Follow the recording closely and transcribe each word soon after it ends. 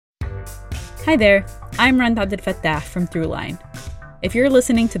Hi there, I'm Randa Abdelfattah from Throughline. If you're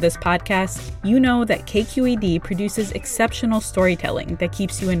listening to this podcast, you know that KQED produces exceptional storytelling that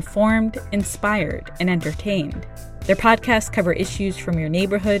keeps you informed, inspired, and entertained. Their podcasts cover issues from your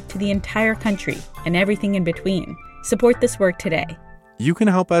neighborhood to the entire country and everything in between. Support this work today. You can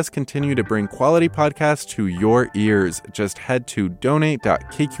help us continue to bring quality podcasts to your ears. Just head to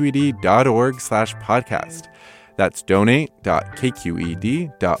donate.kqed.org/podcast. That's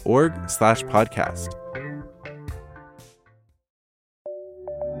donate.kqed.org/podcast.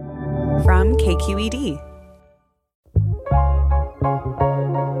 From KQED.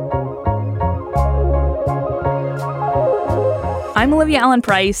 I'm Olivia Allen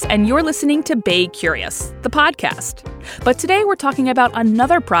Price, and you're listening to Bay Curious, the podcast. But today we're talking about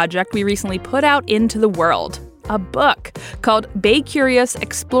another project we recently put out into the world, a book called Bay Curious: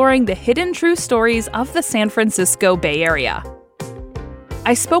 Exploring the Hidden True Stories of the San Francisco Bay Area.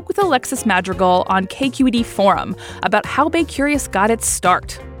 I spoke with Alexis Madrigal on KQED Forum about how Bay Curious got its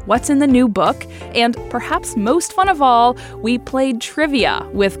start, what's in the new book, and perhaps most fun of all, we played trivia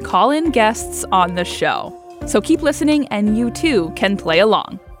with call-in guests on the show. So keep listening and you too can play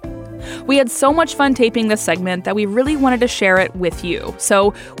along. We had so much fun taping this segment that we really wanted to share it with you,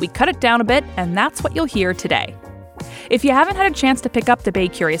 so we cut it down a bit, and that's what you'll hear today. If you haven't had a chance to pick up the Bay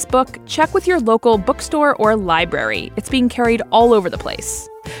Curious book, check with your local bookstore or library. It's being carried all over the place.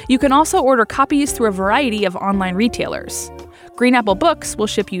 You can also order copies through a variety of online retailers. Green Apple Books will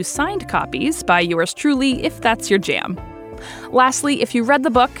ship you signed copies by yours truly if that's your jam. Lastly, if you read the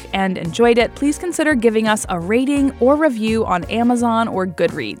book and enjoyed it, please consider giving us a rating or review on Amazon or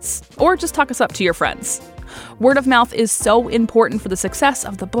Goodreads, or just talk us up to your friends. Word of mouth is so important for the success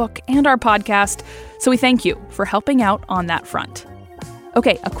of the book and our podcast, so we thank you for helping out on that front.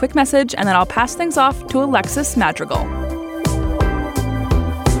 Okay, a quick message, and then I'll pass things off to Alexis Madrigal.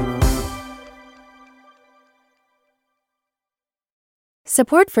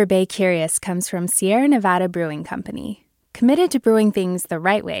 Support for Bay Curious comes from Sierra Nevada Brewing Company, committed to brewing things the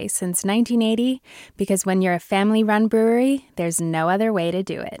right way since 1980, because when you're a family-run brewery, there's no other way to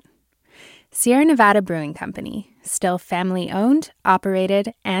do it. Sierra Nevada Brewing Company, still family-owned,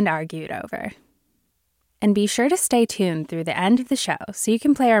 operated, and argued over. And be sure to stay tuned through the end of the show so you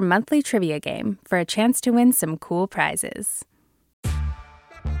can play our monthly trivia game for a chance to win some cool prizes.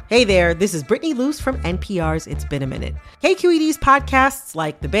 Hey there, this is Brittany Luce from NPR's It's Been a Minute. KQED's podcasts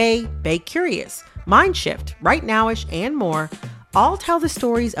like The Bay, Bay Curious, Mind Shift, Right Nowish, and more all tell the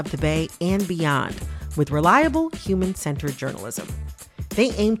stories of the Bay and beyond with reliable, human-centered journalism.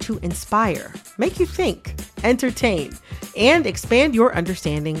 They aim to inspire, make you think, entertain, and expand your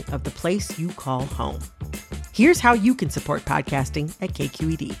understanding of the place you call home. Here's how you can support podcasting at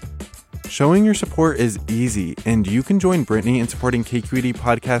KQED. Showing your support is easy, and you can join Brittany in supporting KQED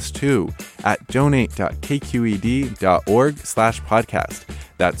podcasts too at donate.kqed.org/podcast.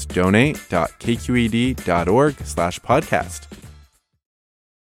 That's donate.kqed.org/podcast.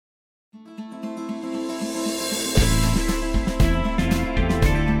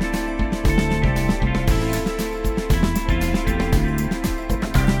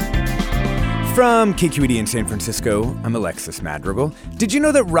 From KQED in San Francisco, I'm Alexis Madrigal. Did you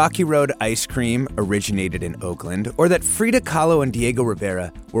know that Rocky Road ice cream originated in Oakland, or that Frida Kahlo and Diego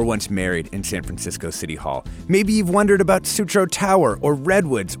Rivera were once married in San Francisco City Hall? Maybe you've wondered about Sutro Tower, or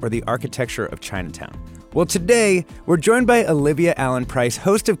Redwoods, or the architecture of Chinatown. Well, today, we're joined by Olivia Allen Price,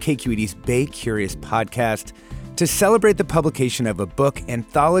 host of KQED's Bay Curious podcast, to celebrate the publication of a book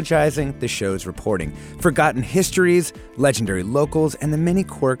anthologizing the show's reporting, forgotten histories, legendary locals, and the many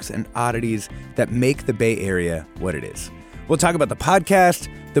quirks and oddities that make the Bay Area what it is. We'll talk about the podcast,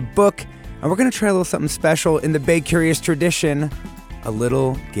 the book, and we're going to try a little something special in the Bay Curious tradition, a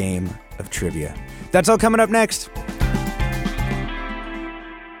little game of trivia. That's all coming up next.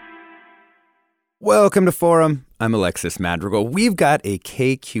 Welcome to Forum. I'm Alexis Madrigal. We've got a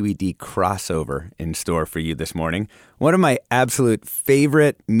KQED crossover in store for you this morning. One of my absolute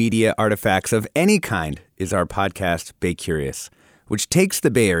favorite media artifacts of any kind is our podcast, Bay Curious, which takes the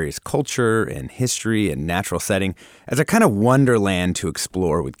Bay Area's culture and history and natural setting as a kind of wonderland to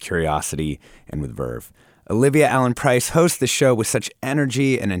explore with curiosity and with verve. Olivia Allen Price hosts the show with such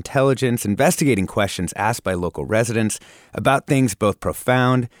energy and intelligence, investigating questions asked by local residents about things both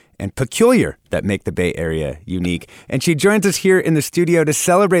profound and peculiar that make the Bay Area unique. And she joins us here in the studio to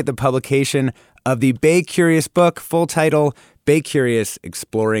celebrate the publication of the Bay Curious book, full title, Bay Curious: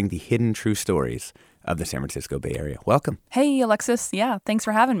 Exploring the Hidden True Stories of the San Francisco Bay Area. Welcome. Hey, Alexis. Yeah, thanks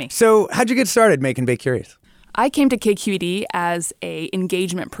for having me. So how'd you get started making Bay Curious? I came to KQED as a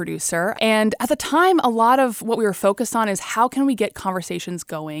engagement producer, and at the time, a lot of what we were focused on is how can we get conversations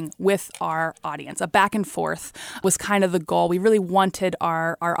going with our audience. A back and forth was kind of the goal. We really wanted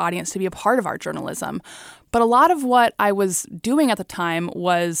our audience to be a part of our journalism. But a lot of what I was doing at the time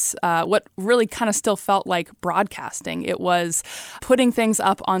was what really kind of still felt like broadcasting. It was putting things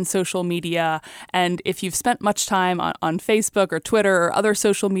up on social media. And if you've spent much time on Facebook or Twitter or other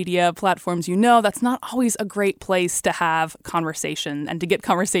social media platforms, you know that's not always a great place to have conversation and to get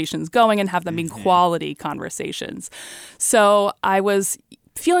conversations going and have them be quality conversations. So I was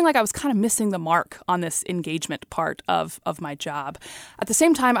feeling like I was kind of missing the mark on this engagement part of my job. At the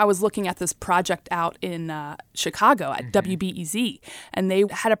same time, I was looking at this project out in Chicago at WBEZ, and they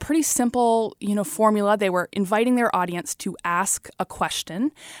had a pretty simple, formula. They were inviting their audience to ask a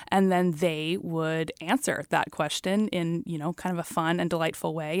question, and then they would answer that question in, kind of a fun and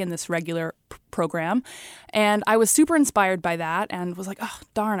delightful way in this regular program. And I was super inspired by that and was like, oh,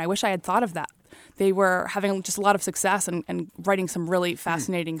 darn, I wish I had thought of that. They were having just a lot of success and writing some really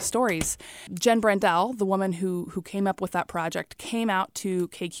fascinating stories. Jen Brandel, the woman who came up with that project, came out to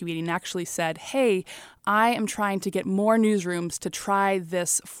KQED and actually said, hey, I am trying to get more newsrooms to try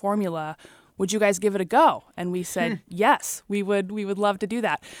this formula. Would you guys give it a go? And we said, yes, we would love to do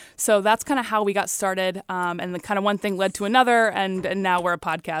that. So that's kind of how we got started. And the kind of one thing led to another. And now we're a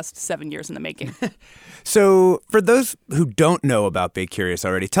podcast 7 years in the making. So for those who don't know about Bay Curious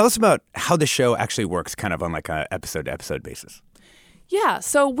already, tell us about how the show actually works kind of on like a episode-to-episode basis. Yeah,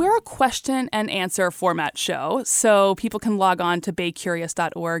 so we're a question and answer format show. So people can log on to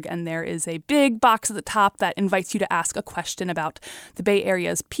baycurious.org, and there is a big box at the top that invites you to ask a question about the Bay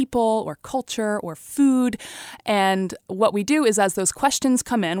Area's people or culture or food. And what we do is as those questions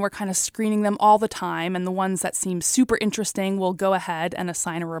come in, we're kind of screening them all the time. And the ones that seem super interesting, we'll go ahead and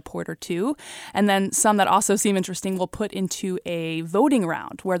assign a reporter to. And then some that also seem interesting, we'll put into a voting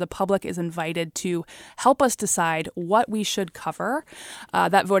round where the public is invited to help us decide what we should cover.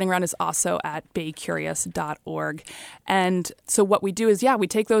 That voting round is also at baycurious.org. And so what we do is, we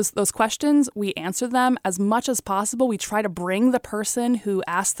take those questions, we answer them as much as possible. We try to bring the person who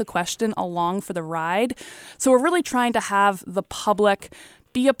asked the question along for the ride. So we're really trying to have the public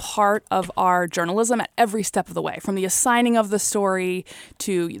be a part of our journalism at every step of the way, from the assigning of the story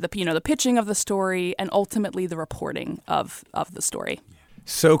to the pitching of the story and ultimately the reporting of the story.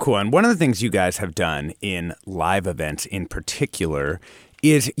 So cool. And one of the things you guys have done in live events in particular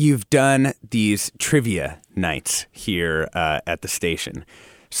is you've done these trivia nights here at the station.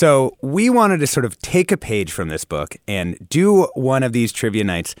 So we wanted to sort of take a page from this book and do one of these trivia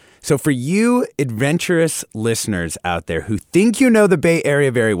nights. So for you adventurous listeners out there who think you know the Bay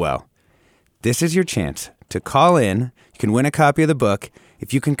Area very well, this is your chance to call in. You can win a copy of the book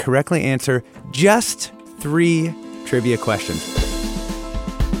if you can correctly answer just 3 trivia questions.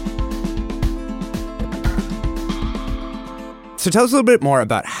 So tell us a little bit more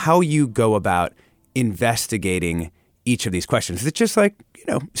about how you go about investigating each of these questions. Is it just like,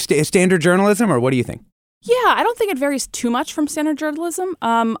 standard journalism, or what do you think? Yeah, I don't think it varies too much from standard journalism.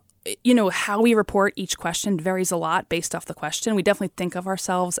 How we report each question varies a lot based off the question. We definitely think of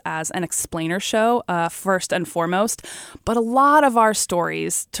ourselves as an explainer show, first and foremost. But a lot of our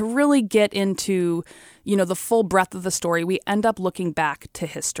stories, to really get into the full breadth of the story, we end up looking back to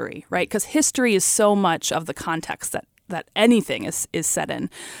history, right? Because history is so much of the context that anything is set in.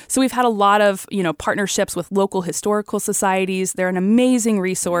 So we've had a lot of, partnerships with local historical societies. They're an amazing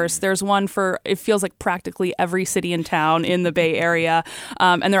resource. There's one for, it feels like practically every city and town in the Bay Area.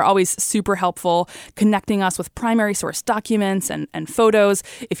 And they're always super helpful, connecting us with primary source documents and photos.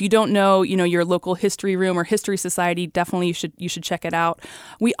 If you don't know, your local history room or history society, definitely you should check it out.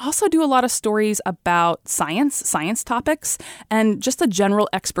 We also do a lot of stories about science topics, and just a general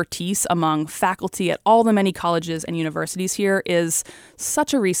expertise among faculty at all the many colleges and universities here is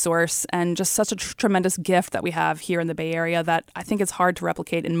such a resource and just such a tremendous gift that we have here in the Bay Area that I think it's hard to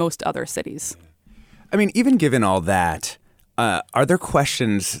replicate in most other cities. I mean, even given all that, are there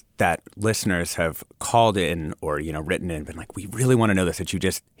questions that listeners have called in or, written in and been like, we really want to know this, that you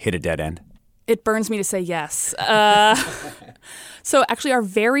just hit a dead end? It burns me to say yes. So actually our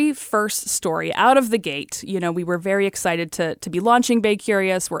very first story out of the gate, we were very excited to be launching Bay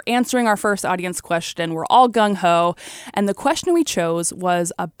Curious. We're answering our first audience question. We're all gung-ho. And the question we chose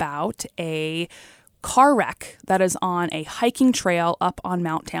was about a car wreck that is on a hiking trail up on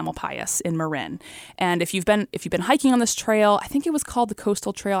Mount Tamalpais in Marin. And if you've been hiking on this trail, I think it was called the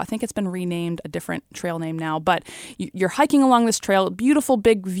Coastal Trail. I think it's been renamed a different trail name now. But you're hiking along this trail, beautiful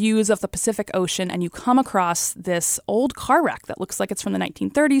big views of the Pacific Ocean, and you come across this old car wreck that looks like it's from the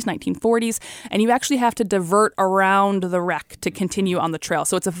 1930s, 1940s, and you actually have to divert around the wreck to continue on the trail.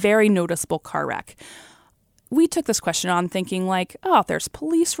 So it's a very noticeable car wreck. We took this question on thinking like, oh, there's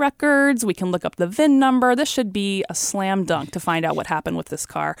police records. We can look up the VIN number. This should be a slam dunk to find out what happened with this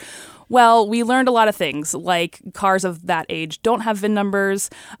car. Well, we learned a lot of things, like cars of that age don't have VIN numbers.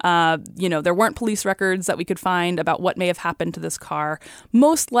 There weren't police records that we could find about what may have happened to this car.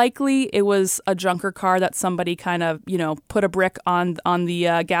 Most likely, it was a junker car that somebody kind of, put a brick on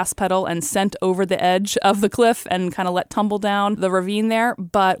the gas pedal and sent over the edge of the cliff and kind of let tumble down the ravine there.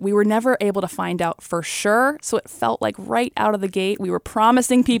 But we were never able to find out for sure. So it felt like right out of the gate, we were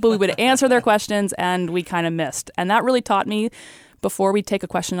promising people we would answer their questions, and we kind of missed. And that really taught me, before we take a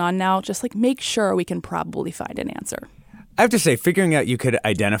question on now, just like make sure we can probably find an answer. I have to say, figuring out you could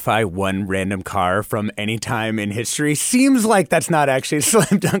identify one random car from any time in history seems like that's not actually a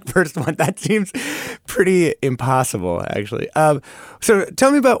slam dunk first one. That seems pretty impossible, actually. So tell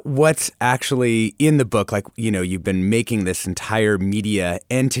me about what's actually in the book. Like, you've been making this entire media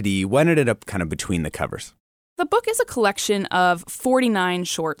entity. What ended up kind of between the covers? The book is a collection of 49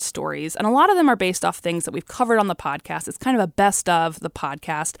 short stories, and a lot of them are based off things that we've covered on the podcast. It's kind of a best of the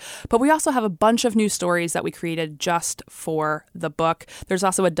podcast, but we also have a bunch of new stories that we created just for the book. There's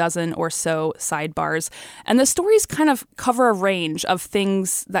also a dozen or so sidebars, and the stories kind of cover a range of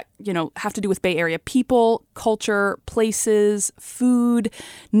things that, have to do with Bay Area people, culture, places, food,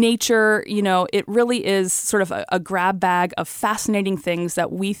 nature. It really is sort of a grab bag of fascinating things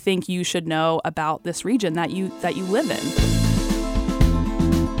that we think you should know about this region that you live in.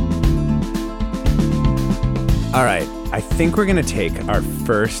 All right, I think we're going to take our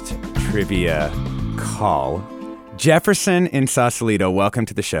first trivia call. Jefferson in Sausalito, welcome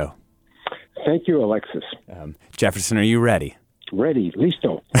to the show. Thank you, Alexis. Jefferson, are you ready? Ready.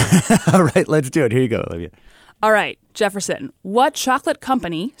 Listo. All right, let's do it. Here you go, Olivia. All right, Jefferson, what chocolate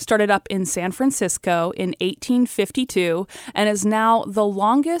company started up in San Francisco in 1852 and is now the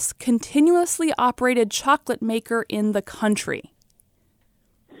longest continuously operated chocolate maker in the country?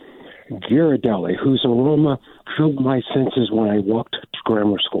 Ghirardelli, whose aroma filled my senses when I walked to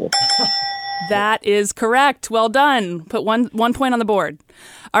grammar school. That is correct. Well done. Put one point on the board.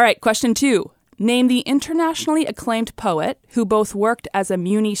 All right, question 2. Name the internationally acclaimed poet who both worked as a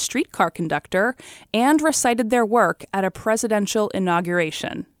Muni streetcar conductor and recited their work at a presidential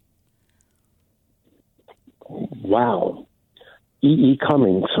inauguration. Wow. E.E.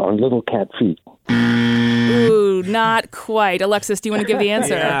 Cummings on Little Cat Feet. Ooh, not quite. Alexis, do you want to give the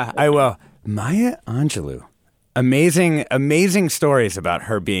answer? Yeah, I will. Maya Angelou. Amazing stories about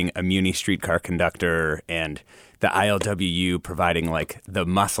her being a Muni streetcar conductor and the ILWU providing like the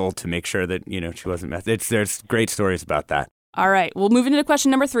muscle to make sure that, she wasn't there's great stories about that. All right. We'll move into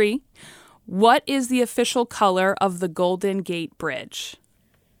question number 3. What is the official color of the Golden Gate Bridge?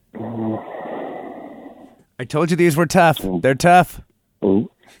 I told you these were tough. They're tough. Let's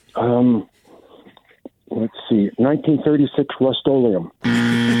see. 1936 Rust-Oleum.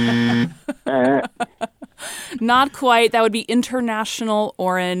 Not quite. That would be International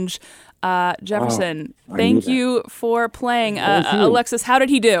Orange. Jefferson, thank you for playing. Alexis, how did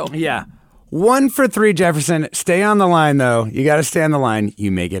he do? Yeah. 1 for 3, Jefferson. Stay on the line, though. You got to stay on the line.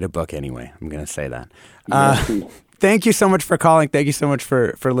 You may get a book anyway. I'm going to say that. Thank you so much for calling. Thank you so much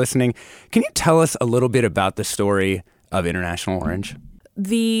for listening. Can you tell us a little bit about the story of International Orange?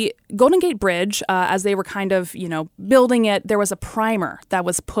 The Golden Gate Bridge, as they were kind of, building it, there was a primer that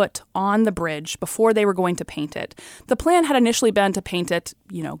was put on the bridge before they were going to paint it. The plan had initially been to paint it,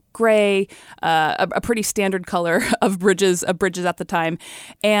 gray, a pretty standard color of bridges at the time.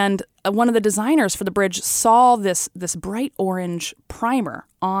 And one of the designers for the bridge saw this bright orange primer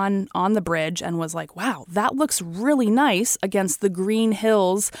on the bridge and was like, wow, that looks really nice against the green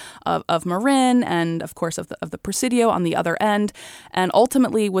hills of Marin and, of course, of the Presidio on the other end, and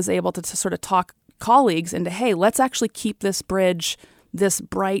ultimately was able to sort of talk colleagues into, hey, let's actually keep this bridge this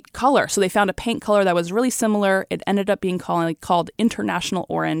bright color. So they found a paint color that was really similar. It ended up being called International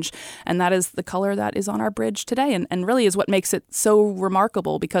Orange, and that is the color that is on our bridge today, and really is what makes it so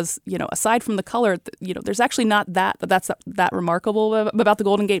remarkable because, aside from the color, there's actually not that's remarkable about the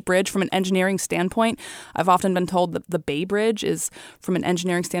Golden Gate Bridge from an engineering standpoint. I've often been told that the Bay Bridge is, from an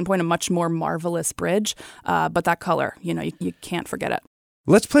engineering standpoint, a much more marvelous bridge, but that color, you can't forget it.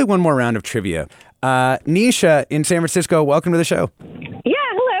 Let's play one more round of trivia. Nisha in San Francisco, welcome to the show. Yeah,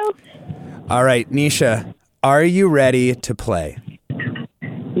 hello. All right, Nisha, are you ready to play?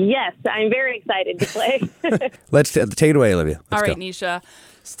 Yes, I'm very excited to play. Let's take it away, Olivia. All Let's right, go. Nisha.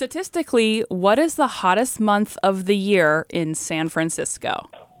 Statistically, what is the hottest month of the year in San Francisco?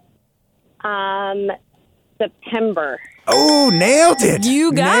 September. Oh, nailed it.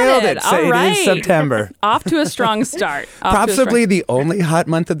 You got nailed it. So All right. It is September. Off to a strong start. Possibly the only hot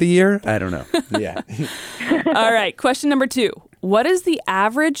month of the year. I don't know. Yeah. All right. Question number 2. What is the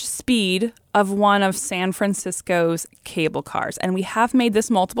average speed of one of San Francisco's cable cars? And we have made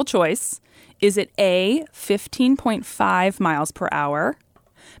this multiple choice. Is it A, 15.5 miles per hour,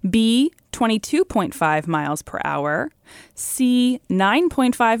 B, 22.5 miles per hour, C,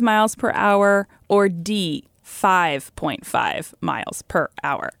 9.5 miles per hour, or D, 5.5 miles per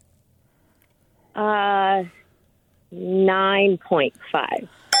hour? 9.5.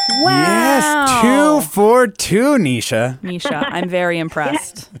 Wow. Yes, 2 for 2, Nisha. Nisha, I'm very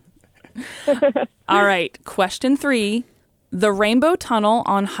impressed. All right, question 3. The Rainbow Tunnel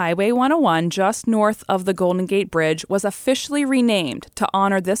on Highway 101, just north of the Golden Gate Bridge, was officially renamed to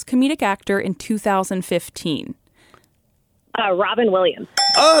honor this comedic actor in 2015. Robin Williams.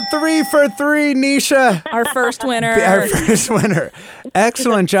 Oh, 3 for 3, Nisha. Our first winner. Our first winner.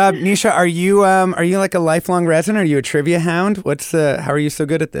 Excellent job, Nisha. Are you like a lifelong resident? Are you a trivia hound? How are you so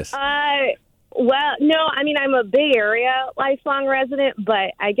good at this? Well, no, I mean, I'm a Bay Area lifelong resident,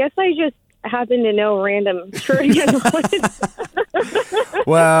 but I guess I just happen to know random trivia.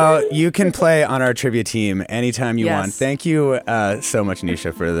 Well, you can play on our trivia team anytime you want. Thank you so much,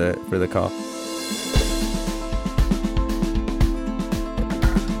 Nisha, for the call.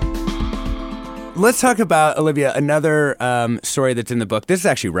 Let's talk about, Olivia, another story that's in the book. This is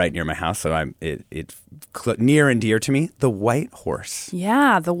actually right near my house, so it's near and dear to me. The White Horse.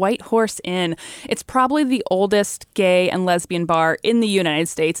 Yeah, the White Horse Inn. It's probably the oldest gay and lesbian bar in the United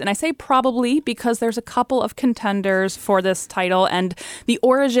States. And I say probably because there's a couple of contenders for this title. And the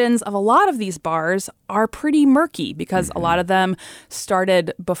origins of a lot of these bars are pretty murky because a lot of them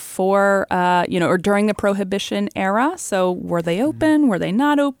started before, or during the Prohibition era. So were they open? Were they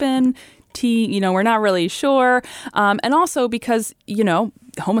not open? We're not really sure. And also because,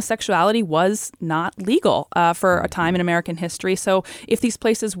 homosexuality was not legal for a time in American history. So if these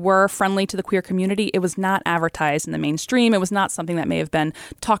places were friendly to the queer community, it was not advertised in the mainstream. It was not something that may have been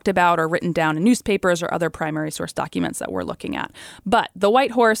talked about or written down in newspapers or other primary source documents that we're looking at. But the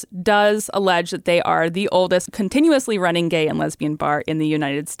White Horse does allege that they are the oldest continuously running gay and lesbian bar in the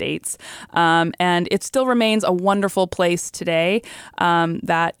United States. And it still remains a wonderful place today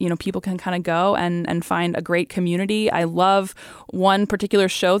that, people can kind of go and find a great community. I love one particular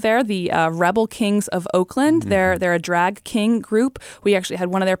show there, the Rebel Kings of Oakland. They're a drag king group. We actually had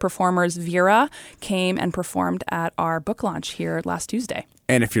one of their performers, Vera, came and performed at our book launch here last Tuesday.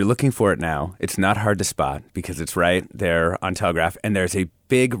 And if you're looking for it now, it's not hard to spot because it's right there on Telegraph, and there's a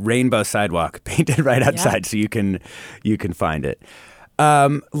big rainbow sidewalk painted right outside, so you can find it.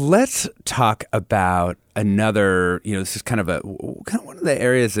 Let's talk about another. This is kind of one of the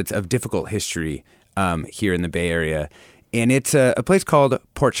areas that's of difficult history here in the Bay Area. And it's a place called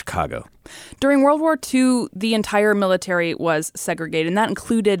Port Chicago. During World War II, the entire military was segregated, and that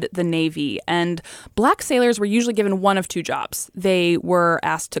included the Navy. And black sailors were usually given one of two jobs. They were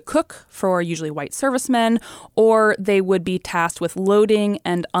asked to cook for usually white servicemen, or they would be tasked with loading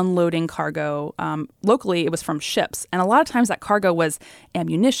and unloading cargo. Locally, it was from ships. And a lot of times that cargo was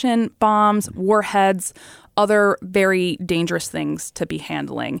ammunition, bombs, warheads, other very dangerous things to be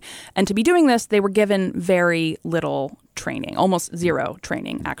handling. And to be doing this, they were given very little training, almost zero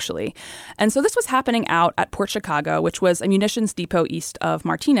training, actually. And so this was happening out at Port Chicago, which was a munitions depot east of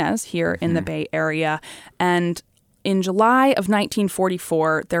Martinez here in the Bay Area. And in July of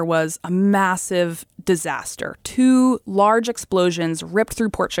 1944, there was a massive disaster. 2 large explosions ripped through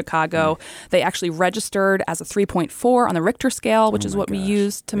Port Chicago. They actually registered as a 3.4 on the Richter scale, which is what we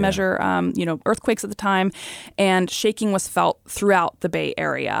used to measure, earthquakes at the time. And shaking was felt throughout the Bay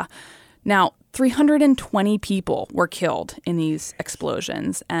Area. Now, 320 people were killed in these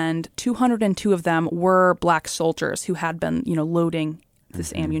explosions, and 202 of them were black soldiers who had been, loading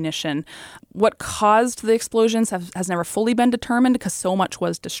this ammunition. What caused the explosions has never fully been determined because so much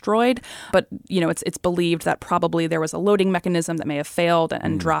was destroyed. But, it's believed that probably there was a loading mechanism that may have failed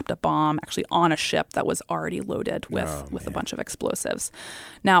and dropped a bomb actually on a ship that was already loaded with a bunch of explosives.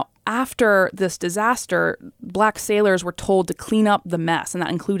 Now, after this disaster, black sailors were told to clean up the mess, and that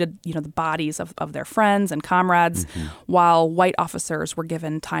included, the bodies of their friends and comrades, while white officers were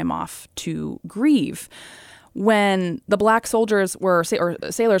given time off to grieve. when the black soldiers or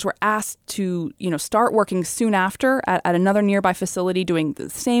sailors were asked to, start working soon after at another nearby facility doing the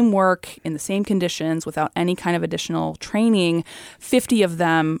same work in the same conditions without any kind of additional training, 50 of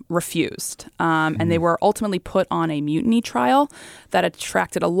them refused. And they were ultimately put on a mutiny trial that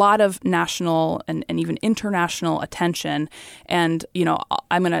attracted a lot of national and even international attention. And,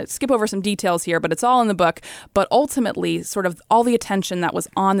 I'm going to skip over some details here, but it's all in the book. But ultimately, sort of all the attention that was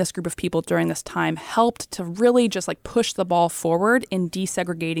on this group of people during this time helped to really just push the ball forward in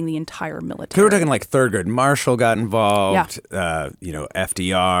desegregating the entire military. We're talking Thurgood Marshall got involved,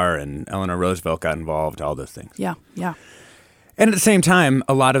 FDR and Eleanor Roosevelt got involved, all those things. Yeah. And at the same time,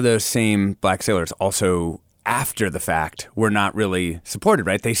 a lot of those same black sailors also, after the fact, were not really supported,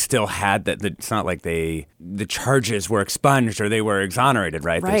 right? They still had that. It's not like the charges were expunged or they were exonerated,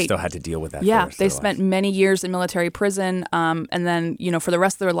 right? They still had to deal with that. Yeah, they spent many years in military prison, and then for the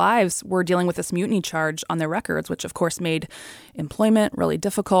rest of their lives, were dealing with this mutiny charge on their records, which of course made employment really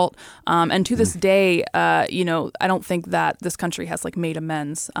difficult. And to this day, I don't think that this country has made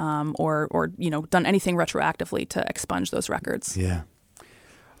amends or done anything retroactively to expunge those records. Yeah.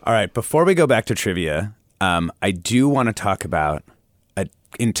 All right. Before we go back to trivia, I do want to talk about an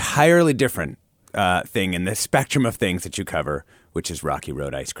entirely different thing in the spectrum of things that you cover, which is Rocky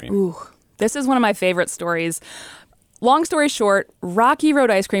Road ice cream. Ooh, this is one of my favorite stories. Long story short, Rocky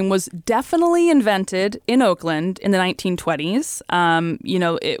Road ice cream was definitely invented in Oakland in the 1920s.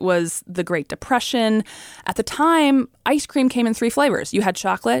 It was the Great Depression. At the time, ice cream came in 3 flavors. You had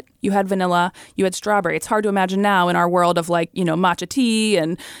chocolate, you had vanilla, you had strawberry. It's hard to imagine now in our world of matcha tea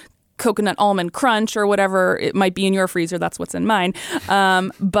and coconut almond crunch or whatever it might be in your freezer. That's what's in mine.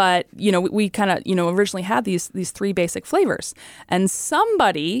 But, we kind of, originally had these 3 basic flavors. And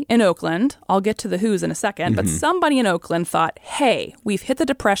somebody in Oakland, I'll get to the who's in a second, but somebody in Oakland thought, hey, we've hit the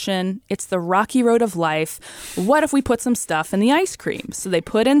Depression. It's the Rocky Road of life. What if we put some stuff in the ice cream? So they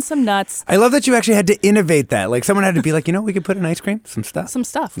put in some nuts. I love that you actually had to innovate that. Someone had to be we could put in ice cream, some stuff.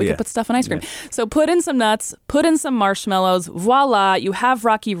 We could put stuff in ice cream. So put in some nuts, put in some marshmallows. Voila, you have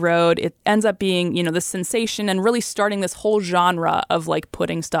Rocky Road. It ends up being, this sensation and really starting this whole genre of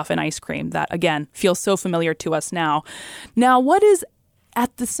putting stuff in ice cream that, again, feels so familiar to us now. Now, what is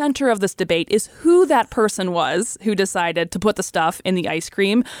at the center of this debate is who that person was who decided to put the stuff in the ice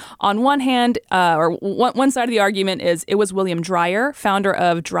cream. On one hand, one side of the argument is it was William Dreyer, founder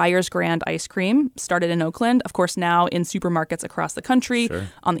of Dreyer's Grand Ice Cream, started in Oakland, of course, now in supermarkets across the country. Sure.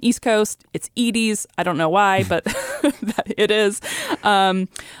 On the East Coast, it's Edie's. I don't know why, but it is.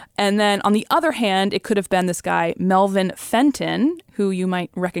 And then on the other hand, it could have been this guy, Melvin Fenton, who you might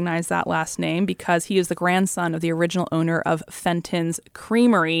recognize that last name because he is the grandson of the original owner of Fenton's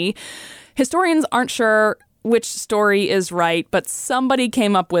Creamery. Historians aren't sure which story is right, but somebody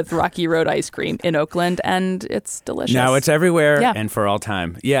came up with Rocky Road ice cream in Oakland, and it's delicious. Now it's everywhere and for all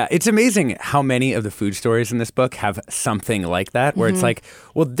time. Yeah, it's amazing how many of the food stories in this book have something like that, where it's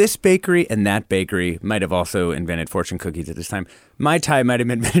this bakery and that bakery might have also invented fortune cookies at this time. Mai Tai might have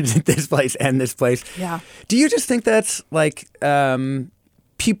been invented at this place and this place. Yeah. Do you just think that's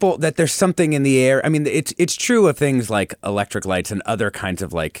people, that there's something in the air? I mean, it's true of things like electric lights and other kinds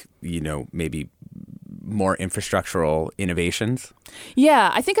of maybe more infrastructural innovations?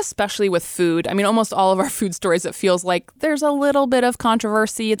 Yeah, I think especially with food. I mean, almost all of our food stories, it feels like there's a little bit of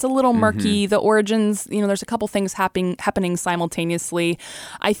controversy. It's a little murky. The origins, there's a couple things happening simultaneously.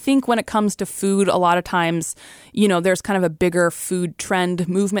 I think when it comes to food, a lot of times, there's kind of a bigger food trend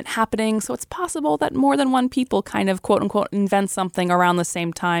movement happening. So it's possible that more than one people kind of, quote unquote, invent something around the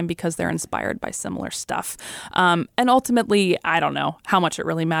same time because they're inspired by similar stuff. And ultimately, I don't know how much it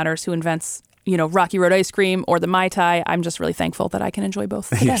really matters who invents Rocky Road ice cream or the Mai Tai. I'm just really thankful that I can enjoy both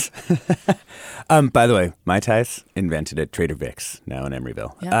today. Yes. By the way, Mai Tais invented at Trader Vic's, now in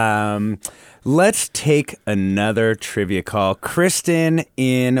Emeryville. Yeah. Let's take another trivia call. Kristen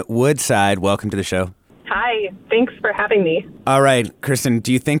in Woodside, welcome to the show. Hi, thanks for having me. All right, Kristen,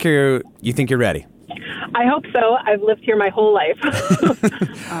 do you think you're ready? I hope so. I've lived here my whole life.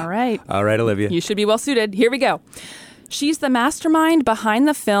 All right, Olivia. You should be well suited. Here we go. She's the mastermind behind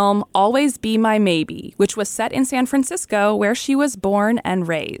the film Always Be My Maybe, which was set in San Francisco, where she was born and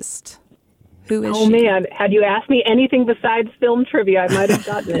raised. Who is she? Oh, man. Had you asked me anything besides film trivia, I might have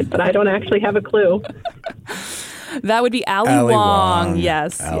gotten it, but I don't actually have a clue. That would be Ali Wong.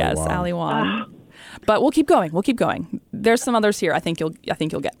 Yes, Ali Wong. But we'll keep going. There's some others here I think you'll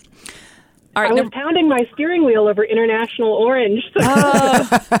get. All right, I was pounding my steering wheel over International Orange. So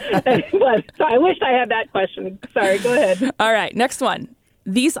I wish I had that question. Sorry, go ahead. All right, next one.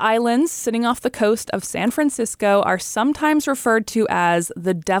 These islands sitting off the coast of San Francisco are sometimes referred to as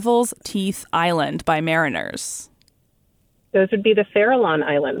the Devil's Teeth Island by mariners. Those would be the Farallon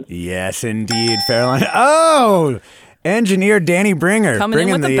Islands. Yes, indeed, Farallon. Oh, engineer Danny Bringer. Coming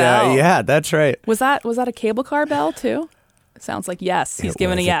in with the bell. Yeah, that's right. Was that a cable car bell, too? It sounds like yes. He's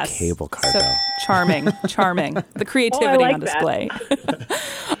given a yes. Cable car bell. Charming. The creativity on display.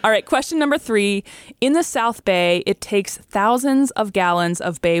 All right, question number 3. In the South Bay, it takes thousands of gallons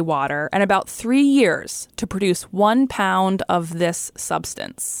of bay water and about 3 years to produce 1 pound of this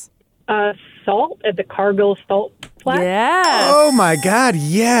substance. Salt at the Cargill salt plant? Yes. Oh, my God,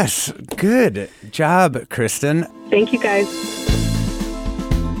 yes. Good job, Kristen. Thank you, guys.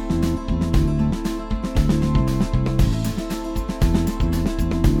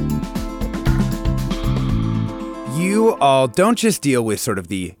 You all don't just deal with sort of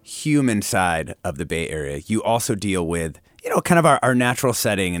the human side of the Bay Area. You also deal with, kind of our natural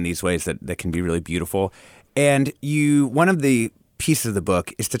setting in these ways that can be really beautiful. And one of the pieces of the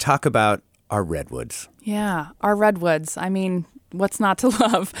book is to talk about our redwoods. Yeah, our redwoods. I mean, what's not to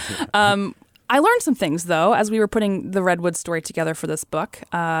love? I learned some things, though, as we were putting the redwood story together for this book,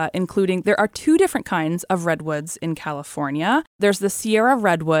 including there are 2 different kinds of redwoods in California. There's the Sierra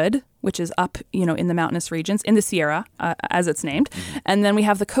redwood, which is up, in the mountainous regions, in the Sierra, as it's named. Mm-hmm. And then we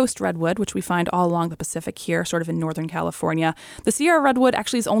have the coast redwood, which we find all along the Pacific here, sort of in Northern California. The Sierra redwood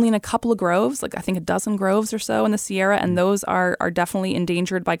actually is only in a couple of groves, like I think a dozen groves or so in the Sierra, and those are definitely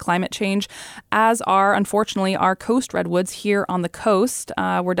endangered by climate change, as are, unfortunately, our coast redwoods here on the coast.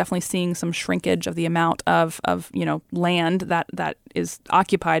 We're definitely seeing some shrinkage of the amount of land that is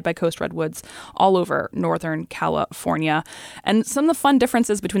occupied by coast redwoods all over Northern California. And some of the fun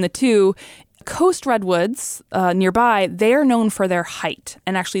differences between the two, coast redwoods nearby, they are known for their height.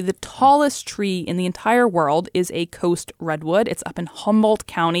 And actually the tallest tree in the entire world is a coast redwood. It's up in Humboldt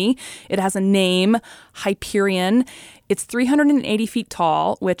County. It has a name, Hyperion. It's 380 feet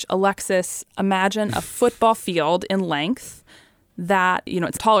tall, which, Alexis, imagine a football field in length. That,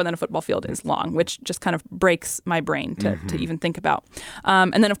 it's taller than a football field is long, which just kind of breaks my brain to even think about.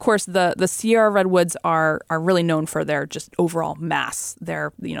 And then, of course, the Sierra redwoods are really known for their just overall mass.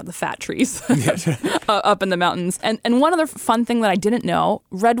 They're, the fat trees up in the mountains. And one other fun thing that I didn't know,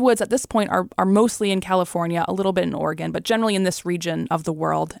 redwoods at this point are mostly in California, a little bit in Oregon, but generally in this region of the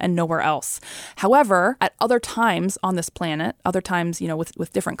world and nowhere else. However, at other times on this planet, other times,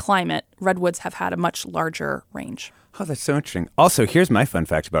 with different climate, redwoods have had a much larger range. Oh, that's so interesting. Also, here's my fun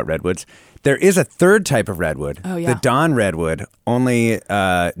fact about redwoods. There is a third type of redwood, the Dawn redwood, only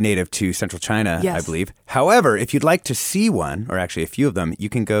native to central China, I believe. However, if you'd like to see one, or actually a few of them, you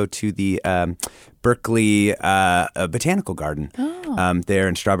can go to the Berkeley Botanical Garden there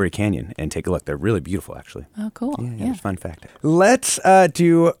in Strawberry Canyon and take a look. They're really beautiful, actually. Oh, cool. Yeah. Fun fact. Let's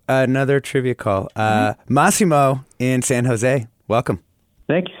do another trivia call. Massimo in San Jose, welcome.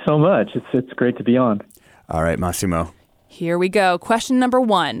 Thank you so much. It's great to be on. All right, Massimo. Here we go. Question number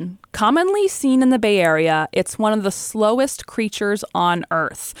 1. Commonly seen in the Bay Area, it's one of the slowest creatures on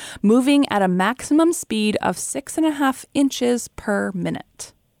Earth, moving at a maximum speed of 6.5 inches per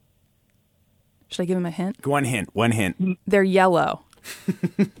minute. Should I give him a hint? One hint. They're yellow.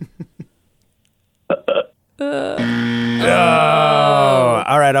 Oh,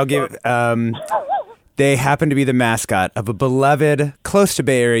 all right, I'll give they happen to be the mascot of a beloved, close to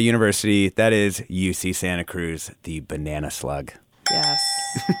Bay Area university, that is UC Santa Cruz, the banana slug. Yes,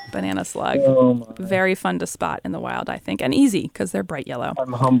 banana slug. Oh, very fun to spot in the wild, I think, and easy because they're bright yellow.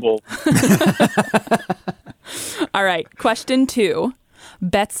 I'm humbled. All right, question 2.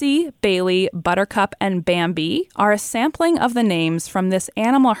 Betsy, Bailey, Buttercup, and Bambi are a sampling of the names from this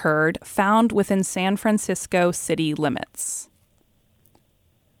animal herd found within San Francisco city limits.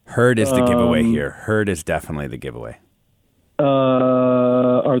 Herd is the giveaway here. Herd is definitely the giveaway.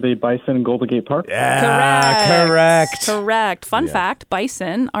 Are they bison in Golden Gate Park? Yeah, correct. Fun fact,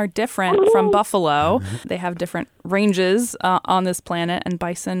 bison are different from buffalo. They have different ranges on this planet, and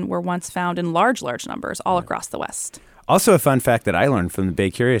bison were once found in large numbers all across the West. Also a fun fact that I learned from the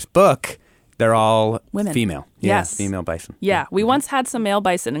Bay Curious book, they're all women. Female. Yes. Female bison. Yeah, we once had some male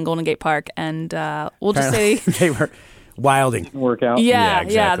bison in Golden Gate Park, and we'll just say... they were... wilding. Work out. Yeah,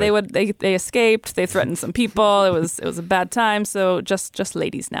 exactly. They escaped. They threatened some people. It was a bad time. So just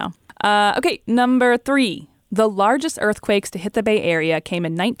ladies now. Okay, number 3. The largest earthquakes to hit the Bay Area came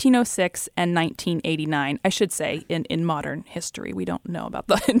in 1906 and 1989. I should say in modern history. We don't know about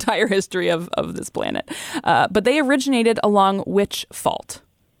the entire history of this planet. But they originated along which fault?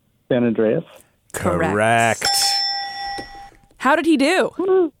 San Andreas. Correct. How did he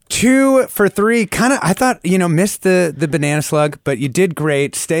do? 2 for 3. Kind of, I thought, missed the banana slug, but you did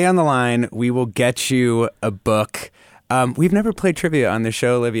great. Stay on the line. We will get you a book. We've never played trivia on this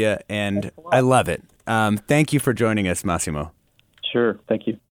show, Olivia, and I love it. Thank you for joining us, Massimo. Sure. Thank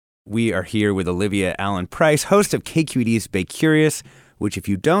you. We are here with Olivia Allen Price, host of KQED's Bay Curious, which, if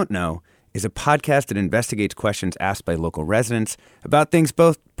you don't know, is a podcast that investigates questions asked by local residents about things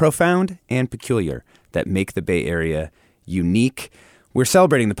both profound and peculiar that make the Bay Area unique. We're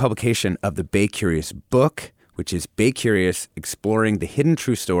celebrating the publication of the Bay Curious book, which is Bay Curious, Exploring the Hidden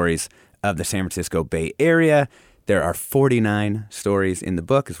True Stories of the San Francisco Bay Area. There are 49 stories in the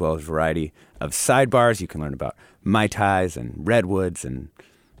book, as well as a variety of sidebars. You can learn about Mai Tais and redwoods and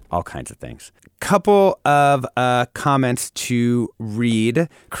all kinds of things. Couple of comments to read.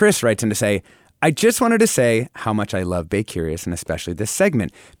 Chris writes in to say, I just wanted to say how much I love Bay Curious, and especially this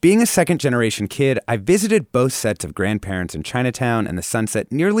segment. Being a second-generation kid, I visited both sets of grandparents in Chinatown and the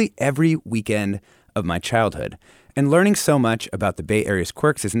Sunset nearly every weekend of my childhood. And learning so much about the Bay Area's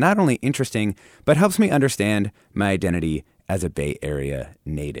quirks is not only interesting, but helps me understand my identity as a Bay Area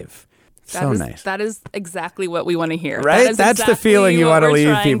native. Nice. That is exactly what we want to hear. Right? That's exactly the feeling you want to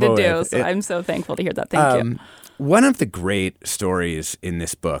leave people with. So I'm so thankful to hear that. Thank you. One of the great stories in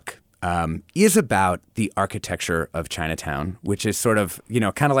this book is about the architecture of Chinatown, which is sort of,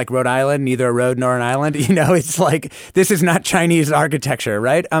 kind of like Rhode Island, neither a road nor an island. It's like, this is not Chinese architecture,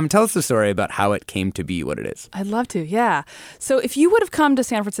 right? Tell us the story about how it came to be what it is. I'd love to, yeah. So if you would have come to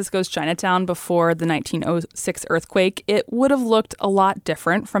San Francisco's Chinatown before the 1906 earthquake, it would have looked a lot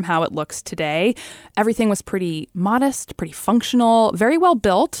different from how it looks today. Everything was pretty modest, pretty functional, very well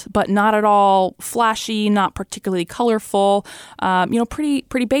built, but not at all flashy, not particularly colorful,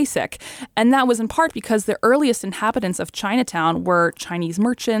 pretty basic. And that was in part because the earliest inhabitants of Chinatown were Chinese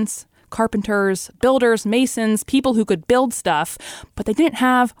merchants, carpenters, builders, masons, people who could build stuff, but they didn't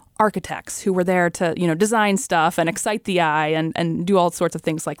have architects who were there to, design stuff and excite the eye and do all sorts of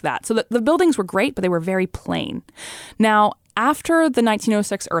things like that. So the buildings were great, but they were very plain. Now, after the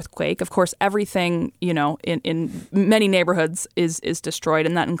 1906 earthquake, of course, everything, in many neighborhoods is destroyed,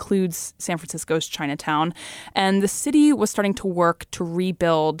 and that includes San Francisco's Chinatown. And the city was starting to work to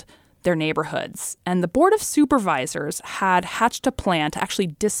rebuild their neighborhoods. And the Board of Supervisors had hatched a plan to actually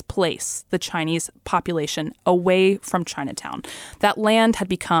displace the Chinese population away from Chinatown. That land had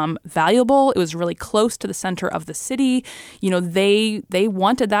become valuable. It was really close to the center of the city. They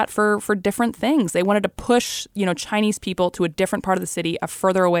wanted that for different things. They wanted to push, Chinese people to a different part of the city, a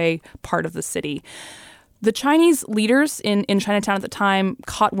further away part of the city. The Chinese leaders in Chinatown at the time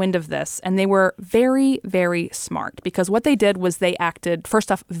caught wind of this, and they were very, very smart, because what they did was they acted,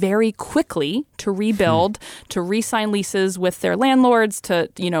 first off, very quickly to rebuild, to re-sign leases with their landlords, to,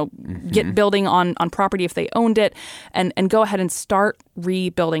 get building on property if they owned it, and go ahead and start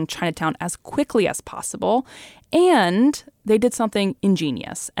rebuilding Chinatown as quickly as possible. And they did something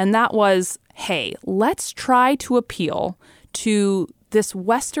ingenious, and that was, hey, let's try to appeal to this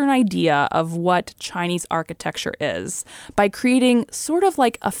Western idea of what Chinese architecture is by creating sort of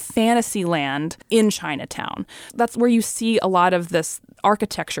like a fantasy land in Chinatown. That's where you see a lot of this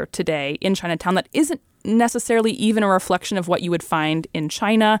architecture today in Chinatown that isn't necessarily even a reflection of what you would find in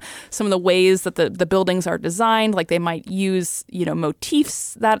China. Some of the ways that the buildings are designed, like they might use,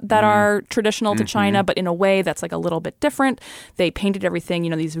 motifs that are traditional to China, but in a way that's like a little bit different. They painted everything,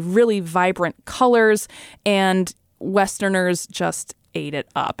 these really vibrant colors, and Westerners just ate it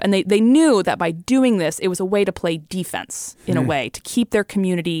up. And they knew that by doing this, it was a way to play defense in a way, to keep their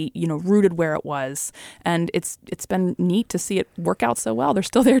community, rooted where it was. And it's been neat to see it work out so well. They're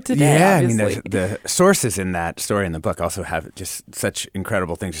still there today, obviously. I mean, the sources in that story in the book also have just such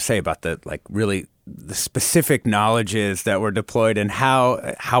incredible things to say about the specific knowledges that were deployed and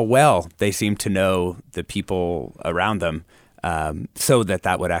how well they seem to know the people around them, so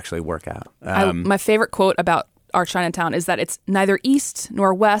that would actually work out. My favorite quote about our Chinatown is that it's neither east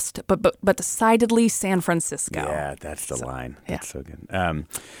nor west, but decidedly San Francisco. Yeah, that's the line. That's so good.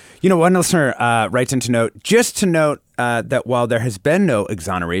 One listener writes in to note that while there has been no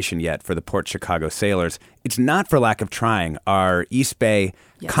exoneration yet for the Port Chicago sailors, it's not for lack of trying. Our East Bay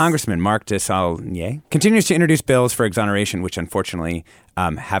Congressman Mark DeSaulnier continues to introduce bills for exoneration, which unfortunately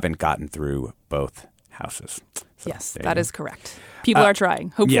haven't gotten through both houses. So, yes, that is correct. People are trying.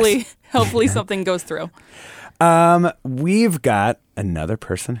 Hopefully something goes through. We've got another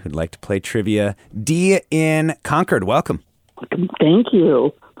person who'd like to play trivia. Dee in Concord, welcome. Thank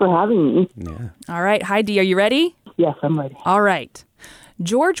you for having me. Yeah. All right. Hi, Dee. Are you ready? Yes, I'm ready. All right.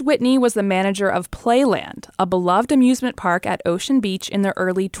 George Whitney was the manager of Playland, a beloved amusement park at Ocean Beach in the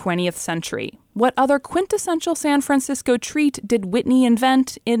early 20th century. What other quintessential San Francisco treat did Whitney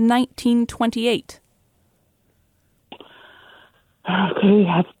invent in 1928? Could it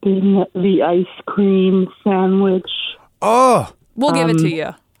have been the ice cream sandwich? Oh! We'll give it to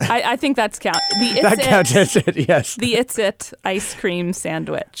you. I think that's count. That counts as it, yes. The It's It ice cream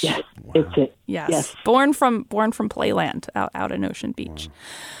sandwich. Yes, It's It. Yes. Born from Playland out in Ocean Beach.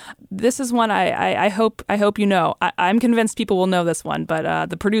 This is one I hope you know. I'm convinced people will know this one, but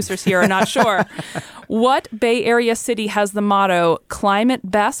the producers here are not sure. What Bay Area city has the motto, "Climate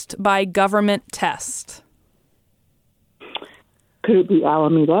best by government test"? Could it be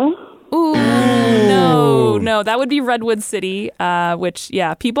Alameda? Ooh, no, that would be Redwood City, which,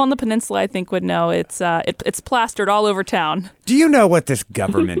 people on the peninsula, I think, would know. It's plastered all over town. Do you know what this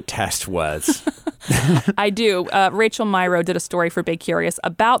government test was? I do. Rachel Myrow did a story for Bay Curious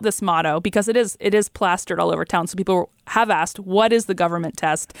about this motto because it is plastered all over town. So people have asked, what is the government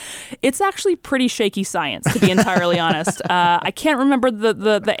test? It's actually pretty shaky science, to be entirely honest. I can't remember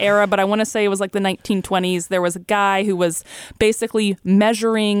the era, but I want to say it was like the 1920s. There was a guy who was basically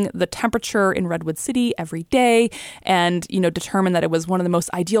measuring the temperature in Redwood City every day and, determined that it was one of the most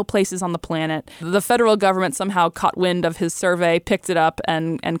ideal places on the planet. The federal government somehow caught wind of his survey, picked it up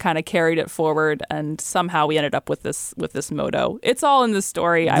and kind of carried it forward. And somehow we ended up with this motto. It's all in this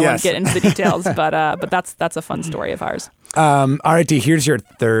story. I won't get into the details, but that's a fun story of ours. All right, Dee, here's your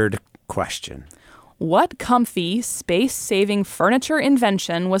third question. What comfy, space-saving furniture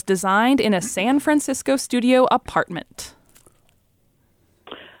invention was designed in a San Francisco studio apartment?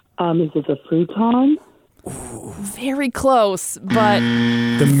 Is it a futon? Very close, but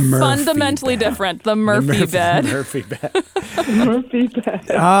fundamentally different. The Murphy bed. Murphy bed. Murphy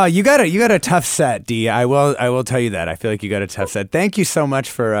bed. You got a tough set, Dee. I will tell you that. I feel like you got a tough set. Thank you so much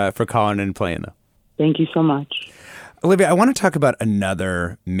for calling and playing, though. Thank you so much. Olivia, I want to talk about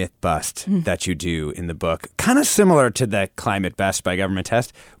another myth bust that you do in the book, kind of similar to the Climate Best by Government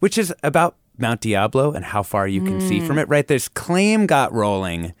Test, which is about Mount Diablo and how far you can see from it, right? This claim got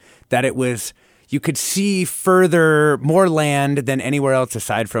rolling that you could see more land than anywhere else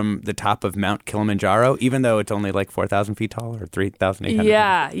aside from the top of Mount Kilimanjaro, even though it's only like 4,000 feet tall or 3,800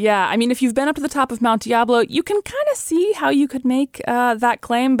 Yeah. I mean, if you've been up to the top of Mount Diablo, you can kind of see how you could make that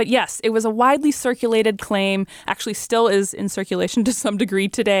claim. But yes, it was a widely circulated claim, actually still is in circulation to some degree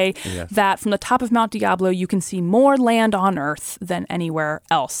today, that from the top of Mount Diablo, you can see more land on Earth than anywhere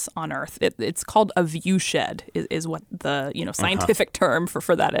else on Earth. It's called a viewshed, is what the scientific term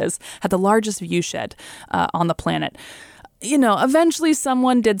for that is. Had the largest viewshed on the planet. Eventually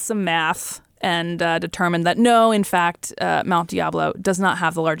someone did some math and determined that no, in fact, Mount Diablo does not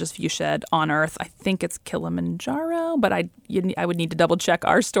have the largest viewshed on Earth. I think it's Kilimanjaro, but I would need to double check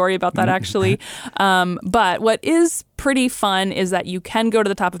our story about that actually. But what is pretty fun is that you can go to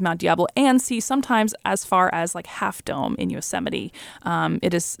the top of Mount Diablo and see sometimes as far as like Half Dome in Yosemite.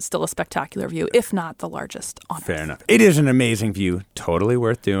 It is still a spectacular view, if not the largest on Earth. Fair enough. It is an amazing view, totally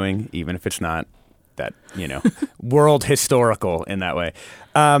worth doing, even if it's not that, world historical in that way.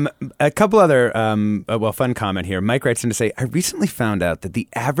 A couple other, fun comment here. Mike writes in to say, I recently found out that the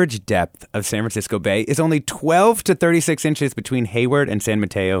average depth of San Francisco Bay is only 12 to 36 inches between Hayward and San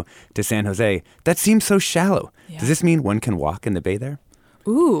Mateo to San Jose. That seems so shallow. Yeah. Does this mean one can walk in the bay there?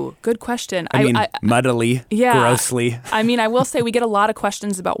 Ooh, good question. I mean, muddily, grossly. I mean, I will say we get a lot of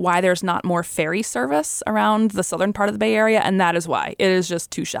questions about why there's not more ferry service around the southern part of the Bay Area, and that is why. It is just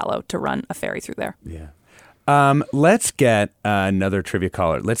too shallow to run a ferry through there. Yeah. Let's get another trivia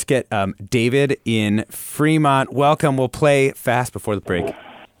caller. Let's get David in Fremont. Welcome. We'll play fast before the break.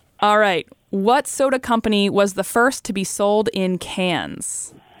 All right. What soda company was the first to be sold in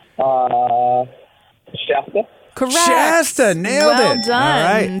cans? Shasta. Correct. Shasta, nailed it. Well done.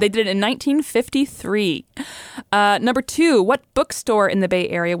 All right. They did it in 1953. Number 2, what bookstore in the Bay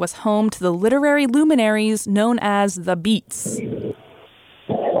Area was home to the literary luminaries known as the Beats?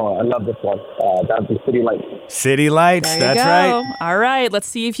 Oh, I love this one. That would be City Lights. City Lights, that's right. All right, let's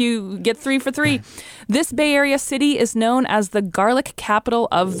see if you get 3 for 3. This Bay Area city is known as the garlic capital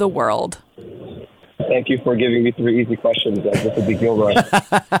of the world. Thank you for giving me 3 easy questions. This would be Gilroy.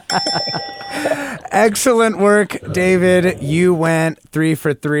 Excellent work, David. You went 3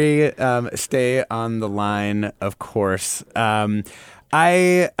 for 3. Stay on the line, of course. I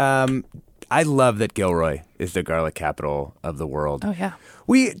love that Gilroy is the garlic capital of the world. Oh, yeah.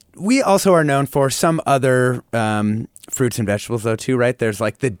 We also are known for some other fruits and vegetables, though, too, right? There's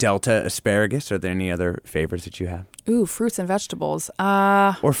like the Delta asparagus. Are there any other favorites that you have? Ooh, fruits and vegetables.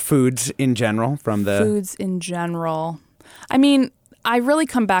 Or foods in general from the... Foods in general. I mean, I really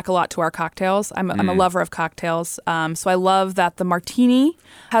come back a lot to our cocktails. I'm a lover of cocktails. So I love that the martini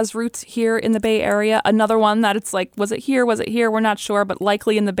has roots here in the Bay Area. Another one that it's like, was it here? We're not sure, but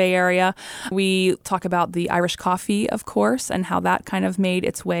likely in the Bay Area. We talk about the Irish coffee, of course, and how that kind of made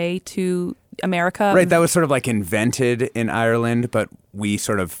its way to America. Right, that was sort of like invented in Ireland, but we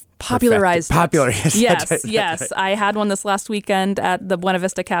sort of popularized it. Yes. I had one this last weekend at the Buena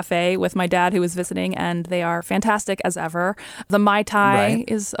Vista Cafe with my dad who was visiting, and they are fantastic as ever. The Mai Tai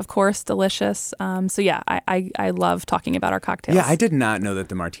is, of course, delicious. I love talking about our cocktails. Yeah, I did not know that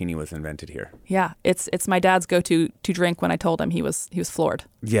the martini was invented here. Yeah, it's my dad's go-to to drink. When I told him, he was floored.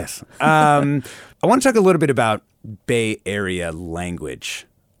 Yes. I want to talk a little bit about Bay Area language,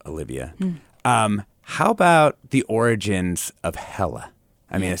 Olivia. How about the origins of hella?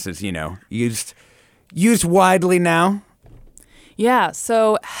 I mean, this is, used widely now. Yeah,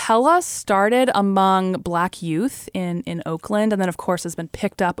 so hella started among Black youth in Oakland, and then, of course, has been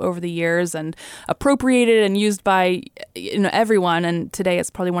picked up over the years and appropriated and used by everyone. And today,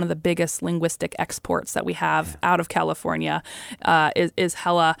 it's probably one of the biggest linguistic exports that we have out of California is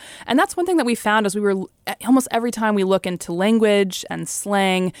hella. And that's one thing that we found as we were almost every time we look into language and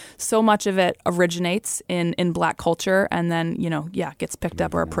slang, so much of it originates in Black culture, and then gets picked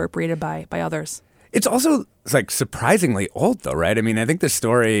up or appropriated by others. It's also like surprisingly old, though, right? I mean, I think the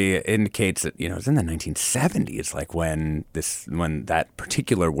story indicates that it's in the 1970s, like when that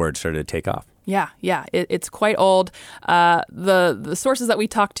particular word started to take off. Yeah, it's quite old. The sources that we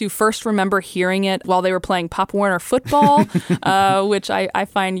talked to first remember hearing it while they were playing Pop Warner football, which I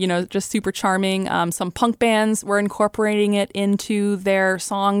find just super charming. Some punk bands were incorporating it into their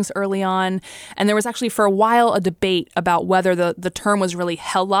songs early on, and there was actually for a while a debate about whether the term was really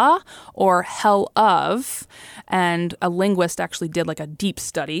hella or hell of. And a linguist actually did like a deep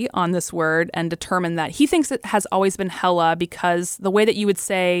study on this word and determined that he thinks it has always been hella because the way that you would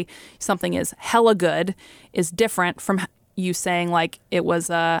say something is hella good is different from you saying like it was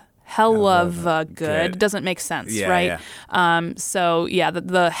a hell of a good. Doesn't make sense, right? Yeah.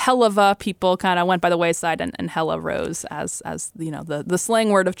 The hell of a people kind of went by the wayside and hella rose as the slang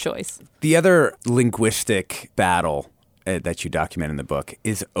word of choice. The other linguistic battle that you document in the book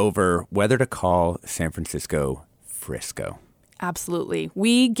is over whether to call San Francisco Frisco. Absolutely.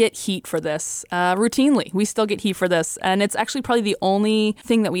 We get heat for this routinely. We still get heat for this. And it's actually probably the only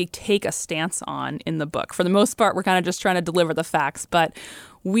thing that we take a stance on in the book. For the most part, we're kind of just trying to deliver the facts. But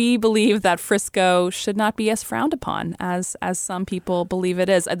we believe that Frisco should not be as frowned upon as some people believe it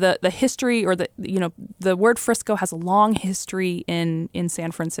is. The history or the word Frisco has a long history in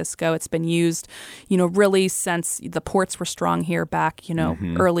San Francisco. It's been used, really since the ports were strong here back,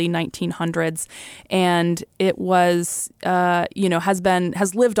 early 1900s. And it was,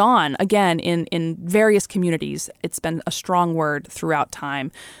 has lived on again in various communities. It's been a strong word throughout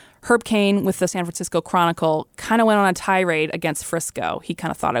time. Herb Caen with the San Francisco Chronicle kind of went on a tirade against Frisco. He kind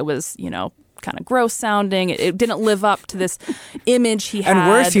of thought it was, kind of gross sounding. It didn't live up to this image he had. And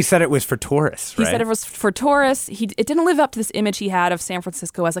worse, he said it was for tourists, right? He said it was for tourists. It didn't live up to this image he had of San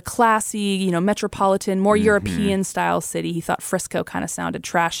Francisco as a classy, metropolitan, more European-style city. He thought Frisco kind of sounded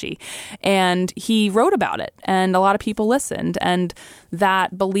trashy. And he wrote about it, and a lot of people listened. And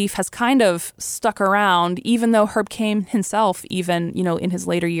that belief has kind of stuck around, even though Herb Caen himself, even, in his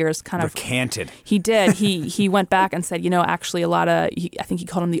later years, kind of recanted. He did. He went back and said, actually a lot of, I think he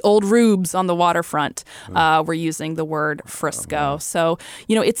called them the old rubes on the waterfront were using the word Frisco. So,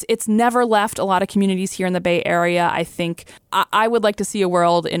 it's never left a lot of communities here in the Bay Area. I think I would like to see a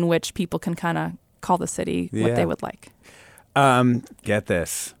world in which people can kind of call the city what they would like. Get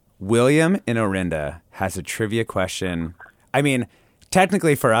this. William in Orinda has a trivia question. I mean,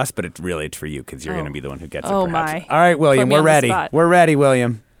 technically for us, but it's for you because you're going to be the one who gets it, perhaps. My. All right, William, we're ready. We're ready,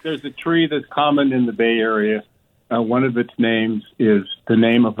 William. There's a tree that's common in the Bay Area. One of its names is the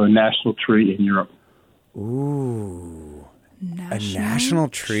name of a national tree in Europe. Ooh. A national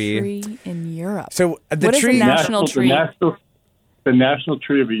tree in Europe. So the what tree is a national tree? The national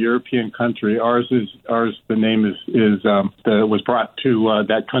tree of a European country. Ours. The name was brought to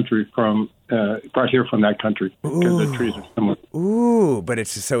that country brought here from that country because the trees are similar. Ooh, but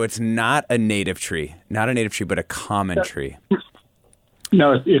it's not a native tree, but a common tree.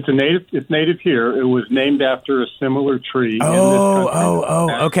 No, it's a native. It's native here. It was named after a similar tree.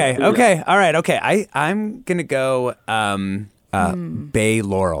 Okay. All right. Okay. I'm gonna go Bay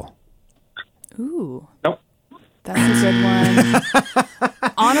Laurel. Ooh. Nope. That's a good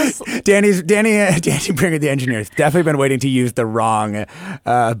one. Honestly, Danny Bringer, the engineer, has definitely been waiting to use the wrong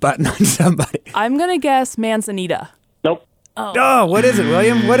button on somebody. I'm gonna guess Manzanita. Nope. Oh, what is it,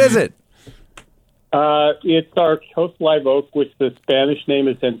 William? What is it? It's our coast live oak, which the Spanish name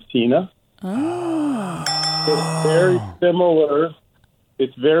is encina. Oh. It's very similar.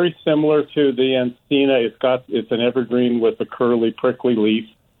 It's very similar to the encina. It's an evergreen with a curly, prickly leaf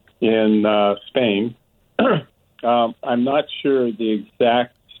in Spain. I'm not sure the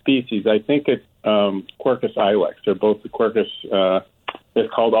exact species. I think it's Quercus ilex. They're both the Quercus.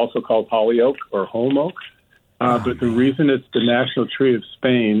 It's also called holly oak or holm oak. But the reason it's the national tree of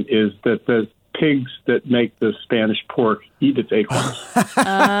Spain is that the pigs that make the Spanish pork eat its acorns. Oh,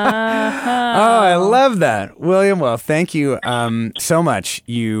 I love that. William, well, thank you so much.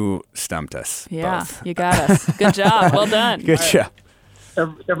 You stumped us. Yeah, both. You got us. Good job. Well done. Good job.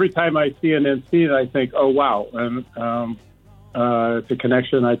 Every time I see an encina, I think, oh, wow. And it's a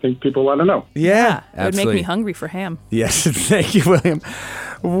connection I think people want to know. Yeah, It would make me hungry for ham. Yes, thank you, William.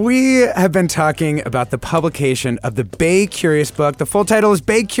 We have been talking about the publication of the Bay Curious book. The full title is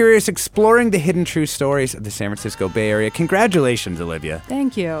Bay Curious, Exploring the Hidden True Stories of the San Francisco Bay Area. Congratulations, Olivia.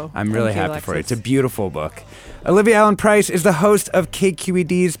 Thank you. I'm really happy for you. It's a beautiful book. Olivia Allen Price is the host of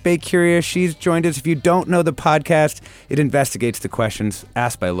KQED's Bay Curious. She's joined us. If you don't know the podcast, it investigates the questions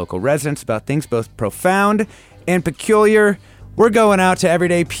asked by local residents about things both profound and peculiar. We're going out to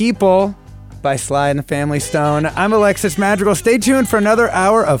Everyday People by Sly and the Family Stone. I'm Alexis Madrigal. Stay tuned for another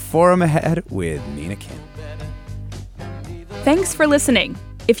hour of Forum Ahead with Nina Kim. Thanks for listening.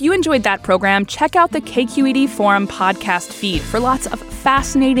 If you enjoyed that program, check out the KQED Forum podcast feed for lots of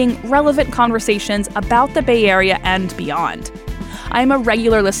fascinating, relevant conversations about the Bay Area and beyond. I'm a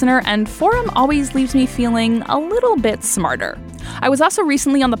regular listener, and Forum always leaves me feeling a little bit smarter. I was also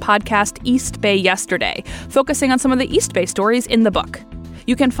recently on the podcast East Bay Yesterday, focusing on some of the East Bay stories in the book.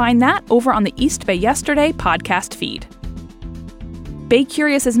 You can find that over on the East Bay Yesterday podcast feed. Bay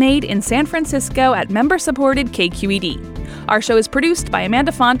Curious is made in San Francisco at member-supported KQED. Our show is produced by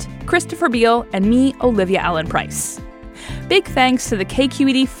Amanda Font, Christopher Beal, and me, Olivia Allen Price. Big thanks to the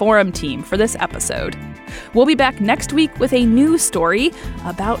KQED Forum team for this episode. We'll be back next week with a new story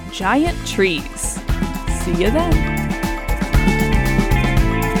about giant trees. See you then.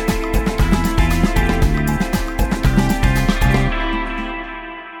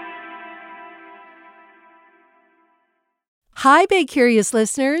 Hi, Bay Curious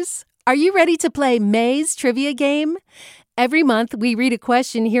listeners. Are you ready to play May's trivia game? Every month, we read a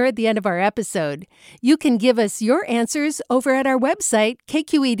question here at the end of our episode. You can give us your answers over at our website,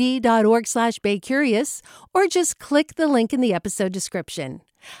 kqed.org/baycurious, or just click the link in the episode description.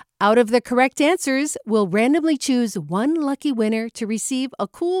 Out of the correct answers, we'll randomly choose one lucky winner to receive a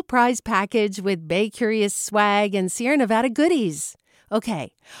cool prize package with Bay Curious swag and Sierra Nevada goodies.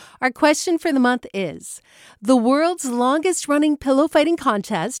 Okay, our question for the month is, the world's longest-running pillow fighting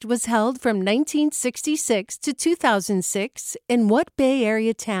contest was held from 1966 to 2006 in what Bay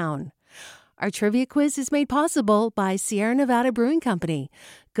Area town? Our trivia quiz is made possible by Sierra Nevada Brewing Company.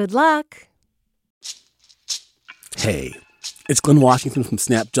 Good luck! Hey, it's Glenn Washington from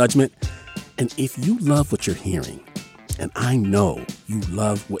Snap Judgment, and if you love what you're hearing, and I know you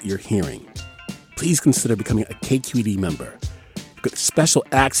love what you're hearing, please consider becoming a KQED member. Get special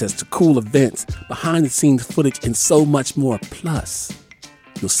access to cool events, behind-the-scenes footage, and so much more. Plus,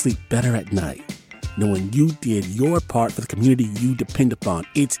 you'll sleep better at night knowing you did your part for the community you depend upon.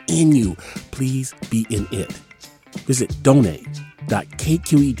 It's in you. Please be in it. Visit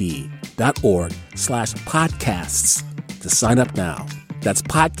donate.kqed.org/podcasts to sign up now. That's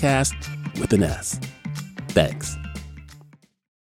podcast with an S. Thanks.